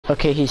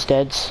Okay, he's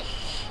dead.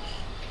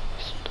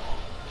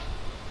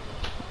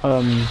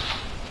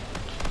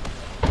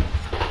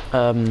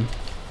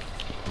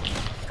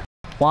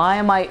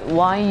 Why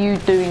are you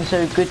doing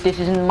so good? This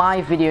isn't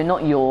my video,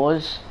 not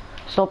yours.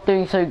 Stop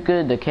doing so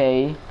good,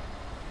 okay?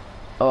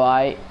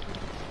 Alright.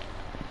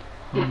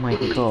 Oh my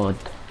god.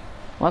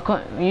 Why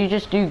can't you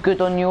just do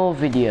good on your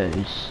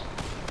videos?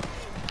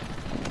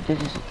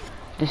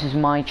 This is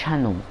my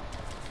channel.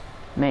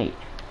 Mate.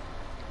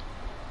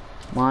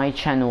 My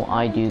channel,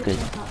 I do good.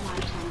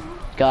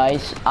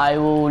 Guys, I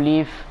will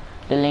leave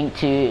the link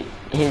to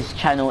his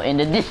channel in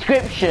the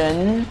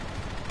description.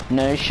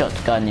 No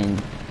shotgunning.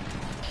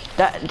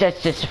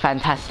 That's just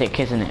fantastic,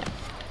 isn't it?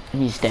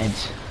 He's dead.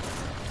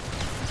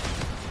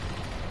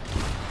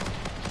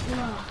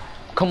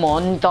 Come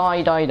on,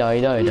 die.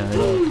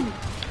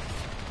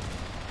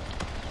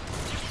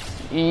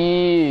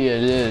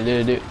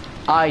 Yeah,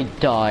 I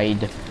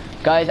died.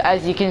 Guys,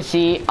 as you can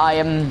see, I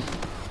am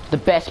the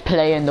best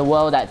player in the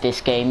world at this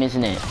game,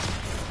 isn't it?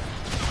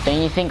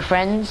 Don't you think,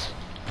 friends?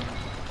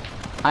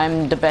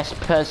 I'm the best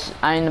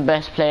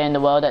player in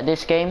the world at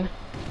this game.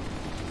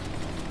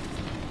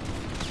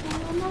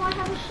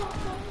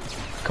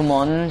 Come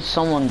on,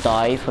 someone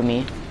die for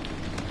me.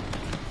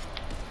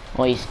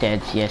 Oh, he's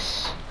dead,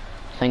 yes.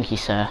 Thank you,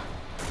 sir.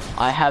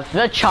 I have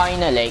the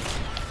China leg.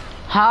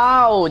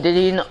 How did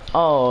he not?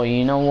 Oh,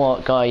 you know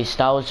what, guys?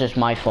 That was just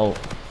my fault.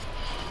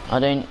 I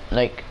don't,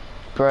 like,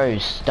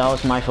 bros, that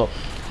was my fault.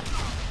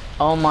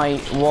 Oh my,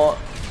 what?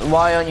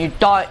 Why aren't you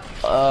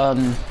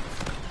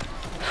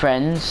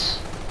friends,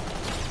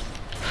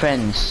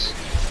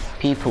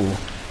 people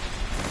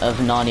of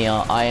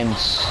Narnia, I am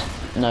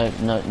no.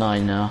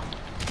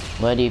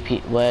 Where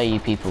are you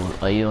people?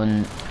 Are you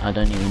on? I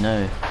don't even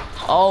know.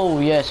 Oh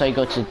yes, I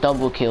got a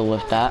double kill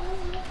with that.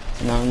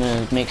 Now I'm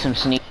gonna make some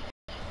sneak.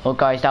 Oh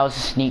guys, that was a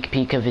sneak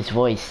peek of his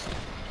voice.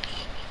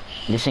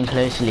 Listen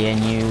closely, and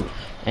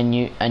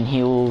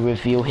he will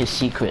reveal his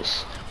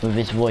secrets with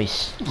his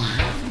voice.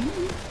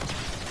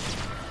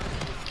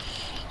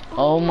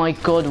 Oh my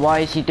god, why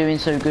is he doing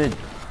so good?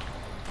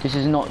 This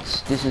is not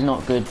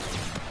good.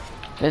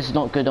 This is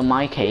not good on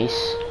my case.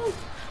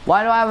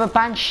 Why do I have a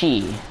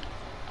Banshee?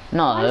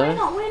 No. Why am I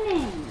not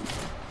winning?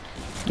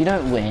 You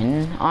don't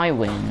win, I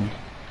win.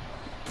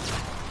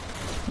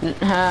 You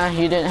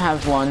didn't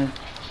have one.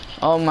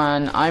 Oh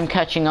man, I'm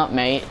catching up,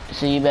 mate,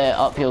 so you better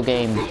up your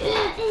game.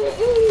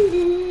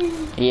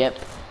 Yep.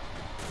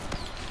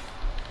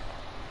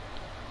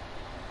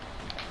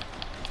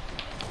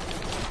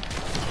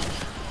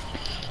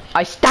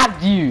 I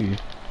stabbed you!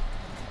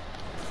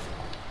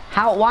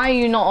 Why are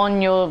you not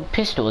on your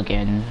pistol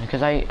again?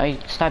 Because I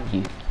stabbed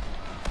you.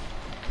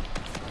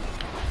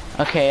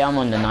 Okay, I'm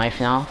on the knife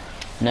now.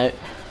 No.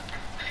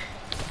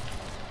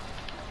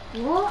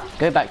 What?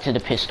 Go back to the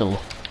pistol.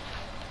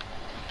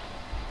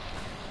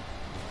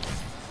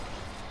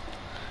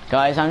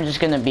 Guys, I'm just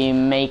gonna be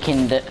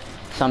making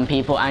some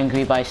people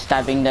angry by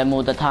stabbing them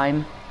all the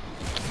time.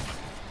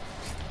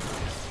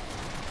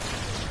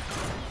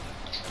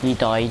 He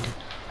died.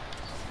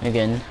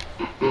 Again.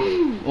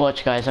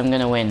 Watch guys, I'm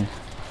gonna win.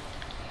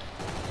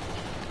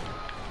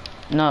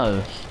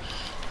 No.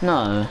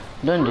 No,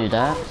 don't do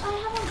that.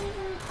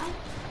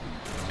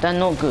 They're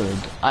not good.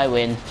 I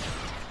win.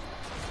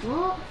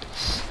 What?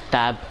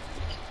 Stab.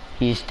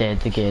 He's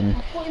dead again.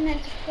 I thought you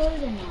meant to throw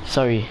them out.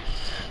 Sorry.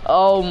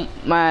 Oh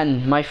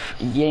man, my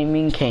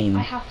Yaming came.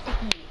 I have to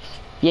eat.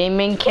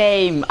 Yaming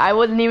came. I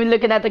wasn't even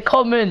looking at the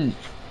comments.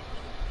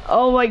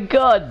 Oh my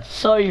god.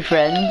 Sorry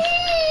friends.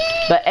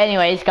 But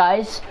anyways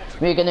guys,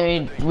 we're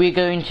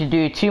going to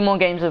do 2 more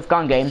games of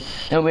gun game,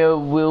 and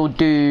we'll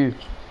do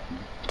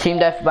team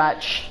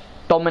deathmatch,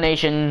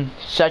 domination,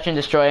 search and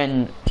destroy,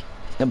 and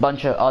a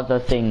bunch of other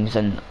things,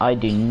 and I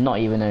do not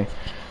even know.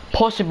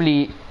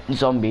 Possibly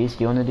zombies.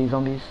 Do you want to do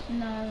zombies?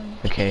 No.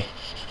 Okay.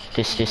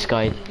 This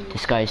guy's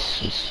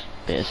just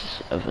a bit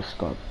of a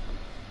scrub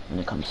when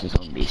it comes to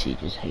zombies. He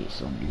just hates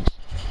zombies.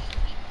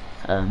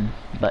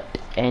 But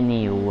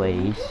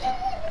anyways,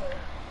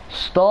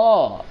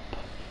 stop.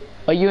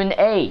 Are you an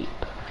ape?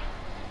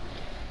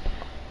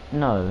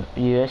 No.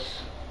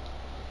 Yes.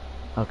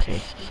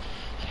 Okay.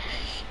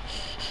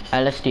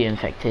 Let's do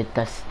infected.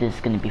 This is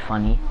gonna be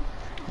funny.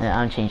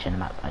 I'm changing the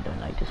map. I don't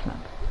like this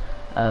map.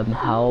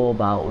 How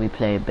about we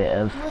play a bit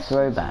of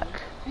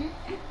throwback,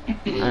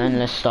 and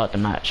let's start the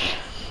match.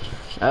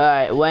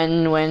 Alright,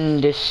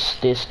 when this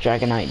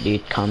Dragonite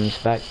dude comes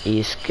back,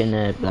 he's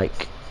gonna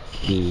like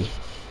be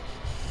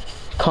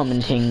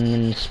commenting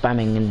and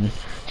spamming and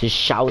just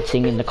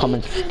shouting in the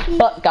comments.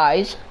 But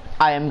guys,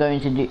 I am going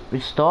to do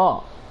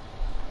stop.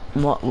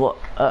 What?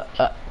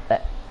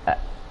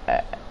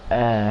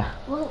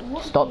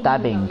 Stop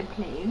dabbing.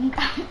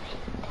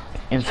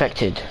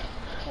 Infected.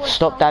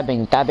 Stop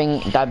dabbing.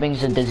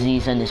 Dabbing's a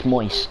disease and it's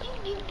moist.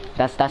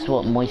 That's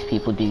what moist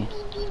people do.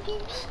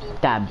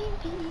 Dab.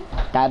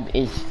 Dab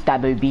is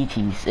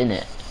dabobetes,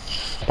 innit?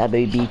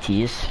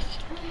 Dabobetes.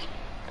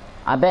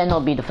 I better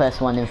not be the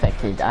first one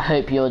infected. I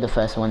hope you're the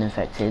first one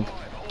infected.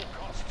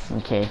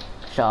 Okay,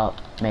 shut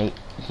up, mate.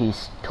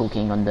 He's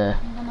talking on the...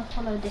 I'm gonna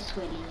follow this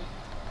way.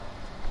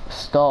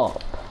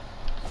 Stop.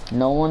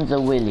 No one's a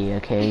willy,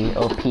 okay?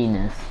 Or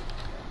penis.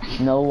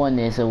 No one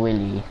is a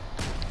willy.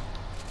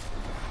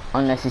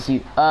 Unless it's you.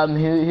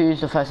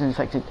 Who's the first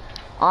infected?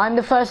 I'm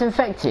the first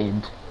infected.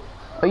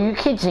 Are you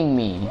kidding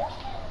me?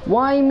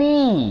 Why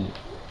me?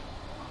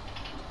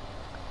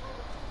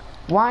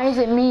 Why is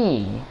it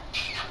me?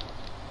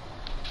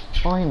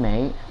 Oi,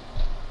 mate.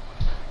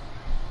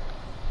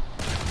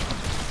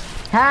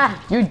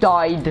 Ha! You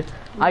died.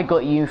 I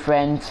got you,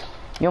 friend.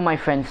 You're my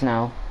friends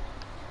now.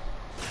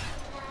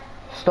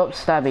 Stop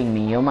stabbing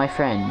me. You're my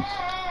friend.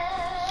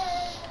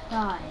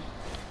 Die.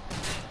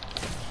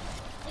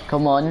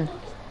 Come on.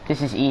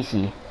 This is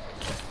easy.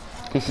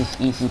 This is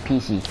easy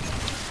peasy.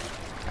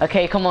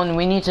 Okay, come on.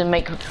 We need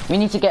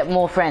to get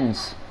more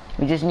friends.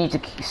 We just need to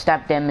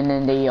stab them and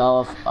then they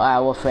are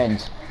our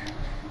friends.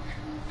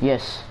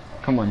 Yes.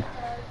 Come on.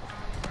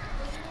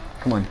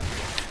 Come on.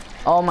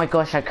 Oh my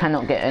gosh, I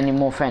cannot get any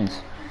more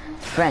friends.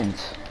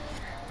 Friends.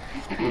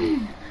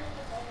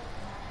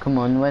 Come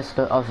on, where's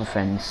the other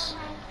friends?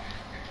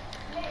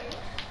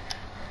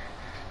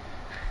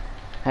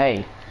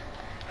 Hey,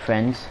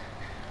 friends.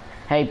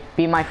 Hey,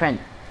 be my friend.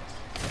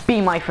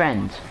 Be my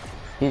friend.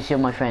 Who's here,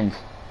 my friend?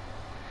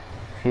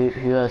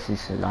 Who else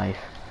is alive?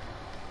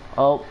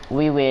 Oh,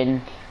 we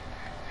win.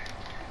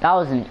 That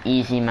was an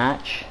easy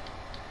match.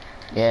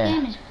 Yeah. This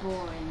game is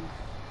boring.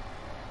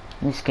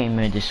 This game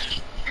mode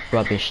is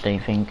rubbish, don't you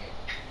think?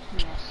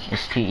 Yes.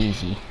 It's too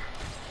easy.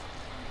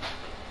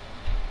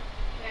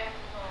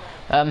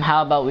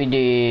 How about we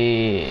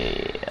do...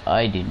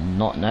 I do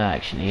not know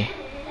actually.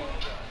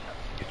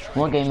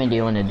 What game do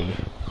you want to do?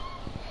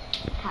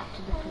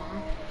 Capture the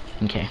flag.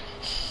 Okay.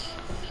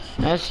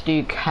 Let's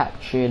do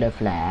capture the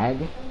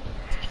flag.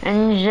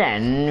 And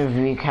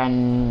then we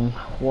can...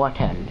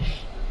 what else?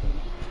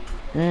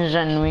 And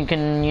then we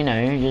can, you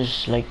know,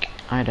 just like,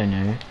 I don't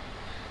know.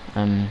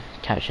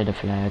 Capture the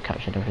flag,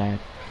 capture the flag.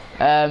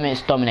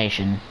 It's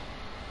domination.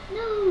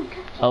 No,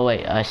 capture. Oh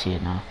wait, I see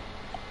it now.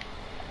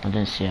 I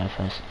didn't see it at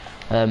first.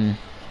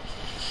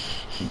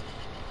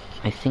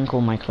 I think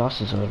all my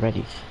classes are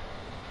ready.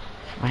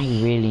 I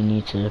really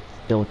need to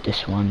build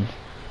this one.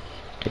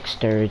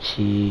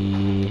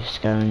 Dexterity,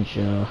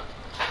 scavenger,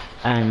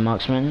 and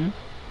marksman.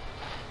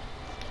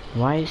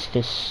 Why is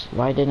this?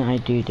 Why didn't I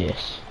do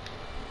this?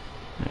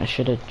 I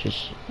should have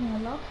just... A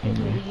lot of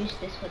people use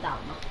this without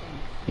nothing.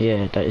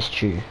 Yeah, that is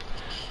true.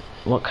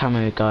 What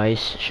camo,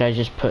 guys? Should I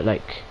just put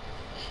like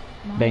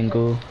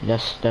Bengal?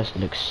 That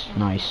looks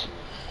nice.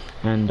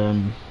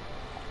 And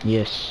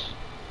yes.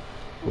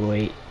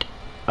 Wait.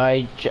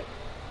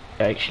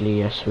 Actually,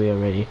 yes, we are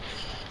ready.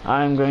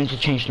 I'm going to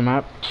change the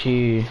map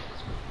to...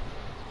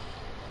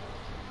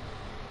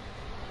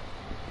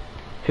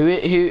 Who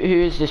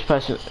is this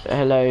person?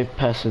 Hello,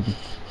 person.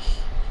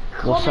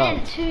 What's up?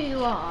 Comment who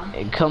you are.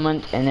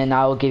 Comment and then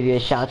I will give you a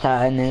shout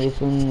out and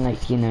everything,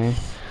 like, you know.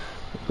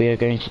 We are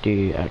going to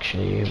do,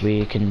 actually,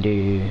 we can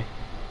do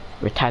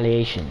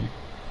retaliation,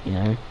 you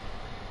know.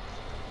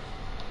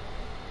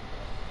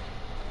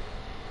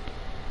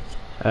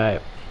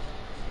 Alright.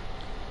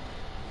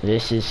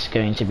 This is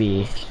going to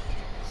be...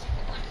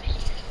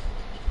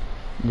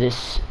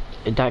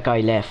 that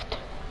guy left.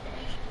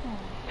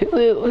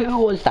 Who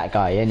was that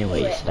guy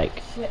anyways? Rip.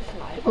 Like, Rip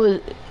it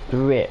was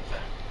Rip.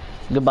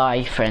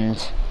 Goodbye,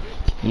 friends.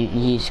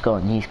 He's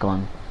gone. He's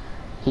gone.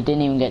 He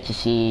didn't even get to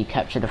see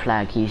capture the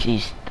flag. He's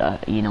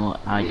you know what?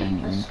 I don't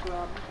even.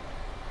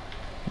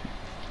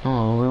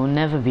 Oh, we'll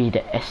never be the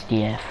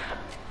SDF.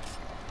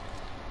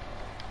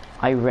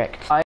 I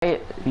wrecked.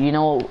 You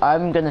know,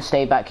 I'm gonna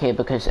stay back here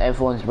because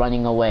everyone's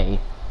running away.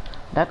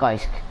 That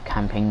guy's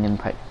camping and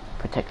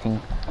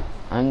protecting.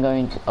 I'm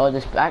going to. Oh,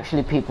 there's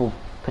actually people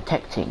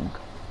protecting.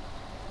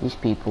 These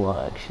people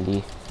are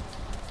actually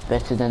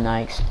better than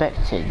I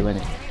expected when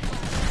it...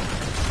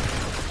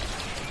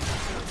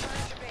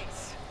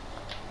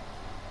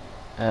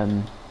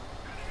 I'm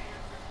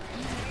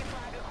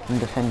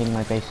defending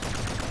my base.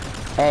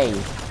 Hey!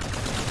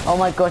 Oh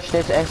my gosh,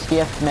 there's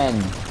SDF men.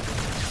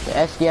 The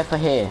SDF are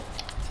here.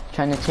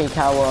 Trying to take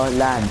our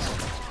land.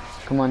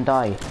 Come on,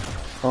 die.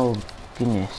 Oh, goodness.